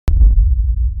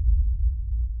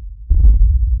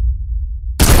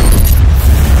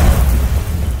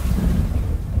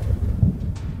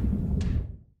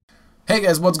Hey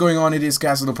guys, what's going on? It is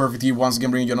Castle the Perfect here, once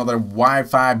again bringing you another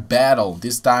Wi-Fi battle.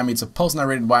 This time it's a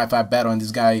post-narrated Wi-Fi battle, and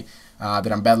this guy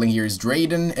that I'm battling here is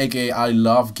Drayden, aka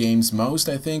ILoveGamesMost,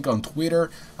 I think, on Twitter.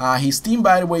 His team,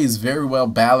 by the way, is very well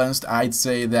balanced. I'd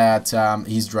say that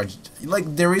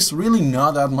there is really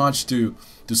not that much to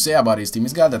say about his team.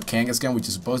 He's got that Kangaskhan, which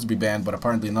is supposed to be banned, but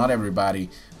apparently not everybody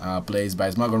plays by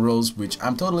Smuggle rules, which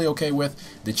I'm totally okay with.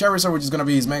 The Charizard, which is going to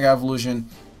be his Mega Evolution.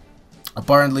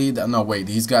 Apparently, no wait,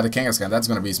 he's got a Kangaskhan, that's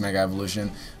gonna be his Mega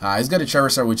Evolution. He's got a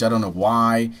Charizard, which I don't know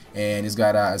why, and he's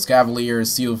got a Scavalier,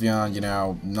 Sylveon, you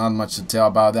know, not much to tell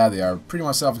about that. They are pretty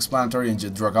much self-explanatory, and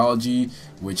Dragology,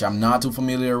 which I'm not too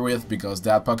familiar with because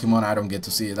that Pokemon I don't get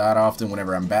to see it that often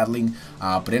whenever I'm battling.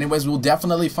 But anyways, we'll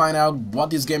definitely find out what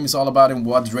this game is all about and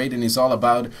what Drayden is all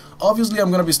about. Obviously,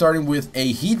 I'm gonna be starting with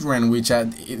a Heatran, which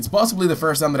it's possibly the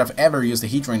first time that I've ever used a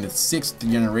Heatran, the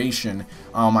 6th generation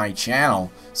on my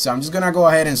channel. So I'm just gonna go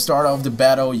ahead and start off the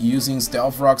battle using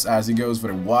Stealth Rocks as he goes for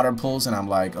the Water Pulse, and I'm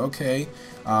like, okay,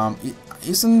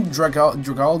 isn't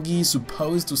Dragology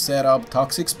supposed to set up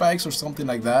Toxic Spikes or something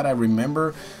like that? I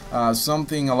remember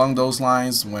something along those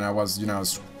lines when I was,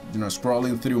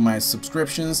 scrolling through my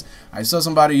subscriptions. I saw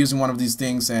somebody using one of these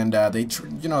things, and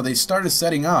they started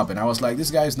setting up, and I was like, this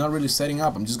guy is not really setting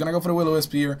up. I'm just gonna go for the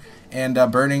Will-O-Wisp here and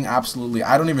burning. Absolutely,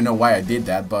 I don't even know why I did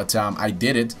that, but I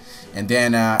did it, and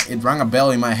then it rang a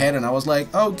bell in my head, and I was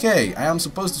like, okay, I am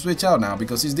supposed to switch out now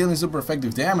because he's dealing super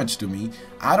effective damage to me.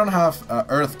 I don't have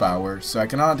Earth Power, so I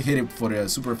cannot hit it for the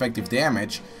super effective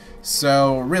damage.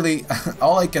 So really,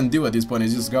 all I can do at this point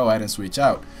is just go ahead and switch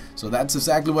out. So that's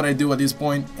exactly what I do at this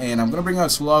point, and I'm gonna bring out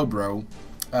Slowbro,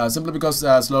 simply because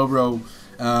Slowbro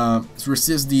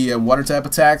resists the water type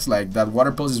attacks. Like that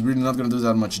Water Pulse is really not gonna do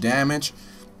that much damage.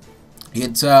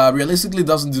 It realistically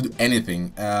doesn't do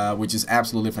anything, which is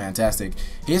absolutely fantastic.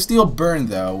 He's still burned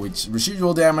though, which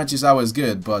residual damage is always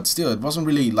good, but still, it wasn't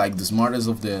really like the smartest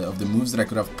of the moves that I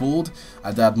could have pulled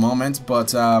at that moment.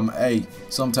 But hey,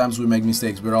 sometimes we make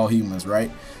mistakes. We're all humans,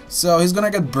 right? So he's gonna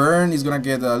get burned. He's gonna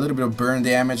get a little bit of burn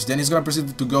damage. Then he's gonna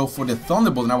proceed to go for the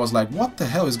Thunderbolt, and I was like, what the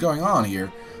hell is going on here?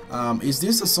 Is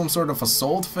this some sort of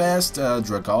Assault Fest,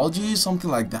 Dragology, something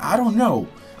like that? I don't know.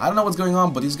 I don't know what's going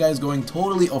on, but this guy is going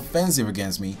totally offensive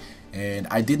against me, and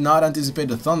I did not anticipate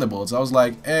the Thunderbolt. So I was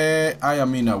like, I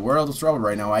am in a world of trouble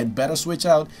right now. I'd better switch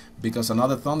out because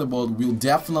another Thunderbolt will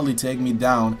definitely take me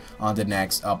down on the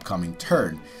next upcoming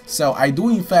turn. So I do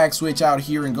in fact switch out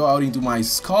here and go out into my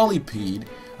Scolipede,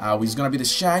 which is going to be the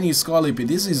shiny Scolipede.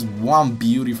 This is one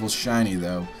beautiful shiny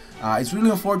though. It's really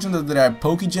unfortunate that I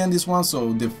Pokegen this one,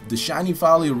 so the shiny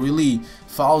value really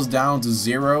falls down to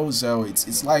 0. So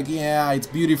it's like, yeah, it's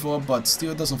beautiful, but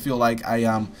still it doesn't feel like I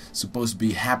am supposed to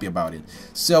be happy about it.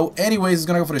 So anyways, it's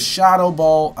gonna go for the Shadow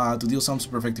Ball to deal some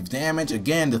super effective damage.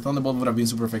 Again, the Thunderbolt would have been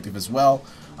super effective as well,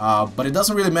 but it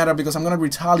doesn't really matter because I'm gonna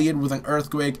retaliate with an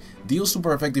Earthquake, deal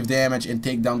super effective damage, and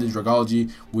take down the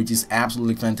Dragology, which is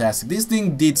absolutely fantastic. This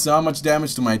thing did so much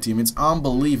damage to my team, it's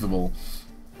unbelievable.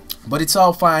 But it's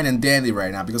all fine and dandy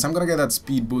right now because I'm gonna get that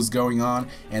speed boost going on,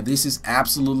 and this is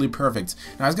absolutely perfect.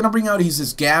 Now he's gonna bring out his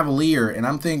Scavalier, and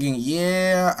I'm thinking,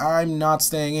 yeah, I'm not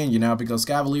staying in, because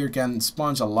Scavalier can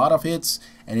sponge a lot of hits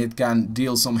and it can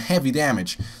deal some heavy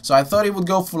damage. So I thought he would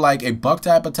go for like a bug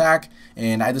type attack,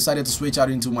 and I decided to switch out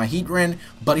into my Heatran,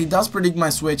 but he does predict my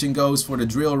switch and goes for the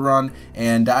Drill Run,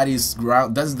 and that is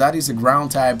a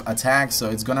ground type attack, so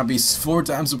it's gonna be 4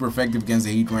 times super effective against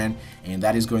the Heatran, and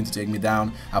that is going to take me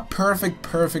down. A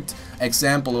perfect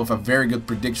example of a very good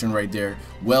prediction right there.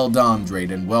 Well done,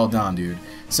 Drayden, well done, dude.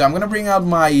 So I'm gonna bring out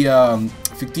my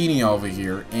Victini over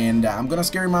here, and I'm gonna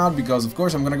scare him out because of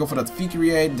course I'm gonna go for that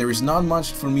Figure-8. There is not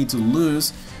much for me to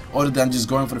lose other than just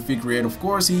going for the Figure-8. Of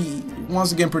course, he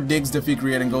once again predicts the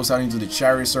Figure-8 and goes out into the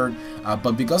Charizard,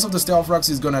 but because of the Stealth Rocks,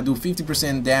 he's gonna do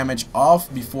 50% damage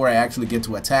off before I actually get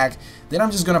to attack. Then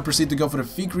I'm just gonna proceed to go for the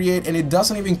Figure-8, and it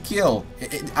doesn't even kill.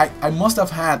 I must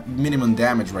have had minimum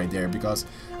damage right there because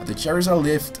the Charizard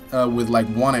lived with like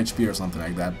 1 HP or something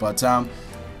like that. But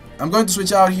I'm going to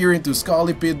switch out here into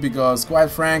Scolipede because, quite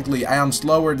frankly, I am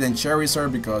slower than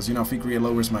Charizard because, Figure-8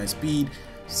 lowers my speed.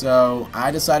 So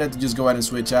I decided to just go ahead and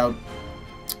switch out.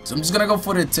 So I'm just gonna go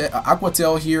for the Aqua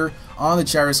Tail here on the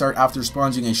Charizard after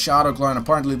sponging a Shadow Claw, and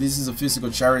apparently this is a physical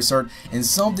Charizard, and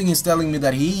something is telling me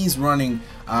that he's running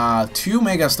 2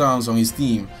 Mega Stones on his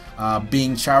team,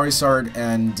 being Charizard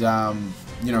and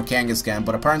Kangaskhan,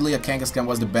 but apparently a Kangaskhan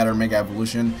was the better Mega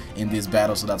Evolution in this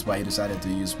battle, so that's why he decided to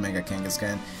use Mega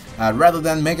Kangaskhan. rather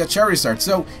than Mega Charizard.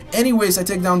 So anyways, I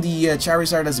take down the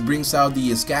Charizard as it brings out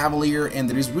the Escavalier, and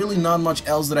there is really not much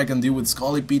else that I can do with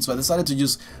Scolipede, so I decided to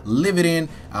just leave it in,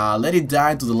 let it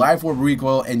die to the Life Orb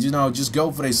recoil, and you know, just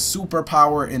go for a super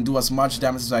power and do as much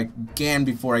damage as I can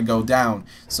before I go down.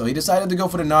 So he decided to go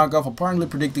for the knockoff, apparently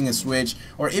predicting a switch,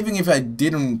 or even if I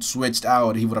didn't switch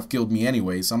out, he would have killed me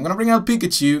anyway. So I'm gonna bring out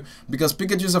Pikachu, because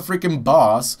Pikachu is a freaking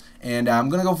boss, and I'm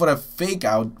gonna go for a fake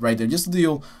out right there, just to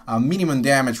deal minimum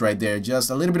damage right there, just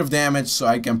a little bit of damage, so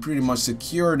I can pretty much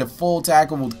secure the full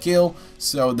tackle with kill.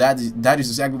 So that is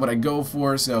exactly what I go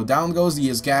for. So down goes the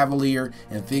Escavalier,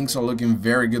 and things are looking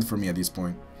very good for me at this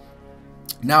point.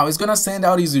 Now he's gonna send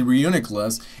out his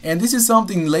Reuniclus, and this is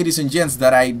something, ladies and gents,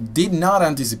 that I did not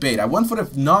anticipate. I went for the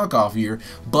knockoff here,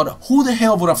 but who the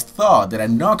hell would have thought that a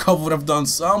knockoff would have done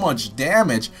so much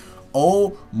damage?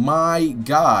 Oh my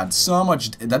god, so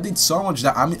much, that did so much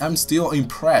that I'm still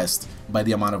impressed by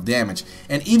the amount of damage.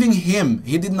 And even him,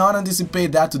 he did not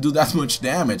anticipate that to do that much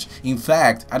damage. In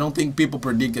fact, I don't think people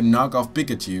predicted knockoff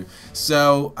Pikachu.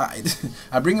 So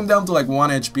I bring him down to like 1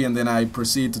 HP, and then I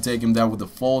proceed to take him down with the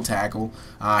full tackle.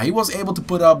 He was able to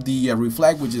put up the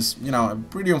Reflect, which is, you know,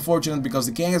 pretty unfortunate because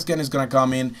the Kangaskhan is gonna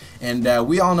come in, and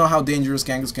we all know how dangerous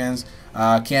Kangaskhan's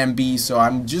can be. So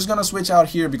I'm just gonna switch out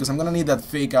here because I'm gonna need that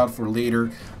fake out for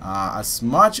later. As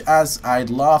much as I'd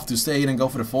love to stay in and go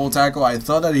for the full tackle, I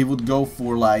thought that he would go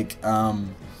for like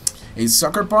a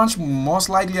Sucker Punch, most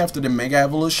likely after the Mega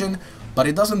Evolution, but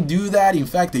it doesn't do that. In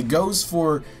fact, it goes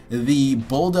for the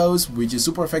Bulldoze, which is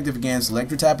super effective against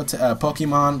electric type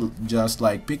Pokemon, just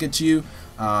like Pikachu.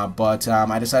 But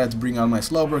I decided to bring out my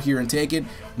Slowbro here and take it.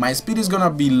 My speed is gonna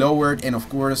be lowered, and of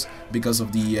course, because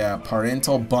of the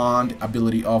parental bond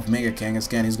ability of Mega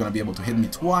Kangaskhan, is gonna be able to hit me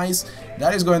twice.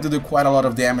 That is going to do quite a lot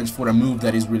of damage for a move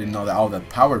that is really not all that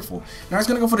powerful. Now it's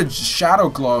gonna go for the Shadow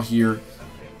Claw here.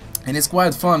 And it's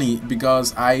quite funny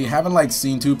because I haven't like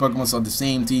seen two Pokemon of the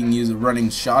same team running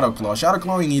Shadow Claw. Shadow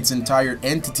Clawing its entire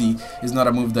entity is not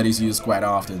a move that is used quite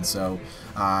often, so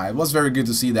it was very good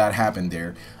to see that happen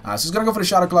there. So he's gonna go for the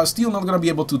Shadow Claw, still not gonna be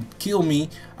able to kill me,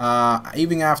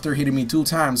 even after hitting me 2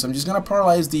 times. So I'm just gonna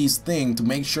paralyze this thing to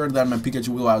make sure that my Pikachu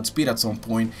will outspeed at some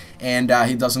point, and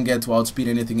he doesn't get to outspeed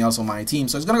anything else on my team.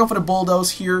 So he's gonna go for the Bulldoze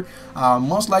here,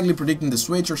 most likely predicting the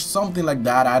switch or something like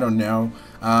that, I don't know.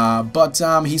 But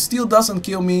he still doesn't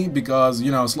kill me because,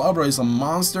 you know, Slowbro is a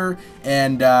monster,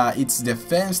 and its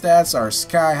defense stats are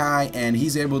sky high, and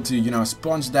he's able to, you know,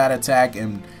 sponge that attack,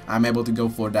 and I'm able to go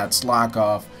for that Slack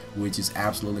Off, which is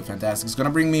absolutely fantastic. It's gonna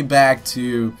bring me back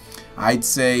to, I'd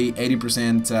say,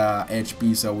 80%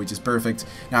 HP, so which is perfect.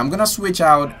 Now I'm gonna switch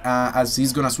out as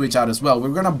he's gonna switch out as well. We're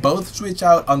gonna both switch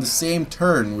out on the same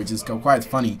turn, which is quite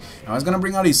funny. Now I was gonna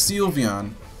bring out his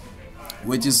Sylveon,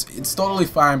 which is, it's totally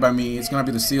fine by me. It's gonna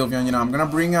be the Sylveon, you know. I'm gonna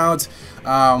bring out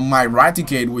my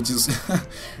Raticate, which is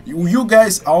you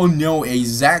guys all know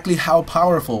exactly how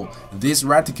powerful this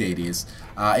Raticate is.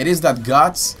 It is that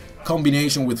Guts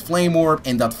combination with Flame Orb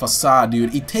and that Facade,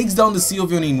 dude. It takes down the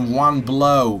Sylveon in one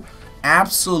blow.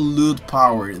 Absolute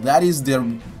power. That is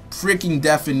the freaking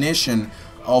definition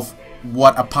of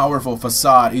what a powerful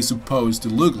Facade is supposed to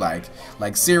look like.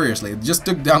 Like seriously, it just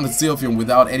took down the Sylveon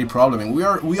without any problem. And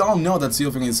we all know that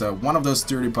Sylveon is one of those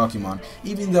sturdy Pokemon,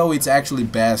 even though it's actually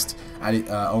best at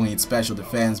only its special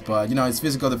defense. But you know, its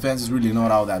physical defense is really not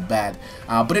all that bad.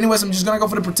 But anyways, I'm just gonna go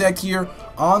for the Protect here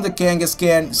on the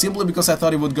Kangaskhan, simply because I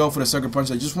thought he would go for the Sucker Punch.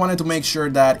 I just wanted to make sure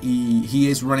that he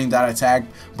is running that attack,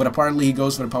 but apparently he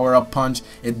goes for the Power Up Punch.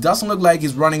 It doesn't look like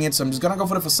he's running it, so I'm just gonna go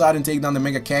for the Facade and take down the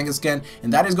Mega Kangaskhan,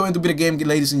 and that is going to be the game,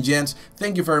 ladies and gents.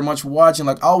 Thank you very much for watching.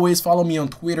 Like always, follow me on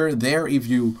Twitter. There, if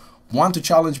you want to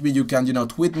challenge me, you can, you know,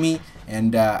 tweet me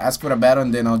and ask for a battle,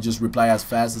 and then I'll just reply as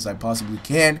fast as I possibly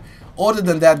can. Other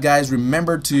than that, guys,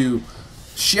 remember to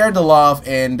share the love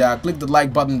and click the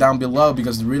like button down below,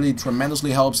 because it really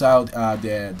tremendously helps out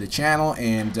the channel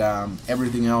and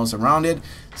everything else around it.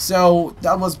 So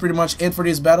that was pretty much it for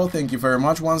this battle. Thank you very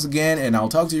much once again, and I'll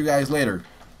talk to you guys later.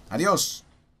 Adios.